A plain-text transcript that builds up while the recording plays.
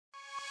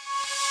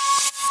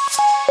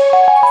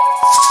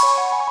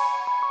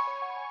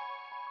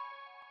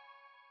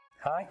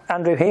Hi,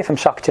 Andrew here from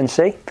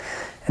SOK22.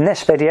 In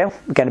this video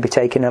we're going to be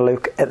taking a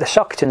look at the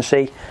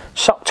SOK22,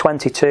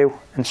 SOK22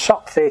 and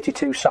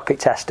SOK32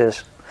 socket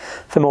testers.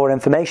 For more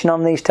information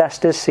on these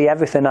testers, see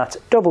everything at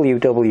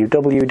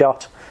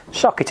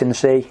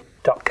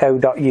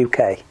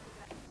www.socket2.co.uk.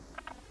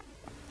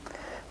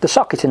 The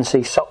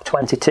SOK22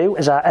 SOK22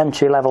 is our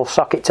entry-level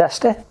socket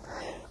tester.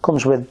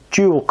 Comes with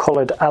dual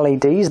coloured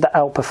LEDs that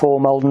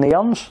outperform old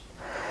neons.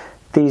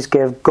 These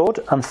give good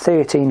and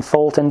 13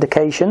 fault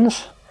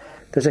indications.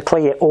 There's a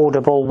clear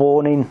audible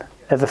warning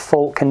of a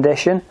fault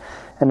condition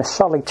and a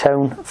solid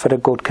tone for the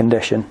good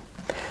condition.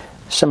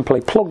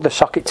 Simply plug the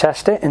socket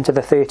tester into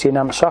the 13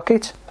 amp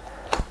socket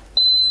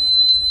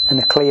and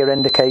a clear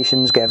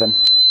indication is given.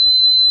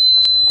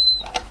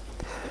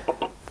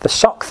 The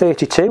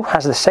SOK32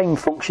 has the same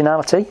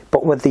functionality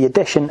but with the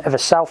addition of a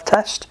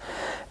self-test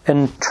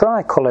and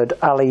tri-coloured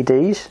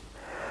LEDs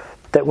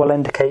that will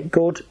indicate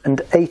good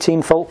and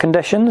 18 fault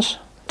conditions.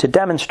 To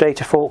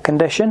demonstrate a fault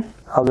condition,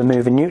 I'll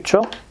remove a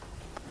neutral.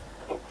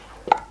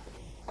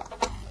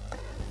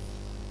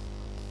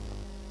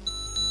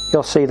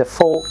 You'll see the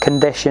fault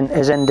condition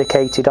is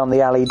indicated on the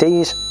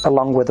LEDs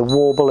along with a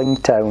warbling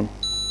tone.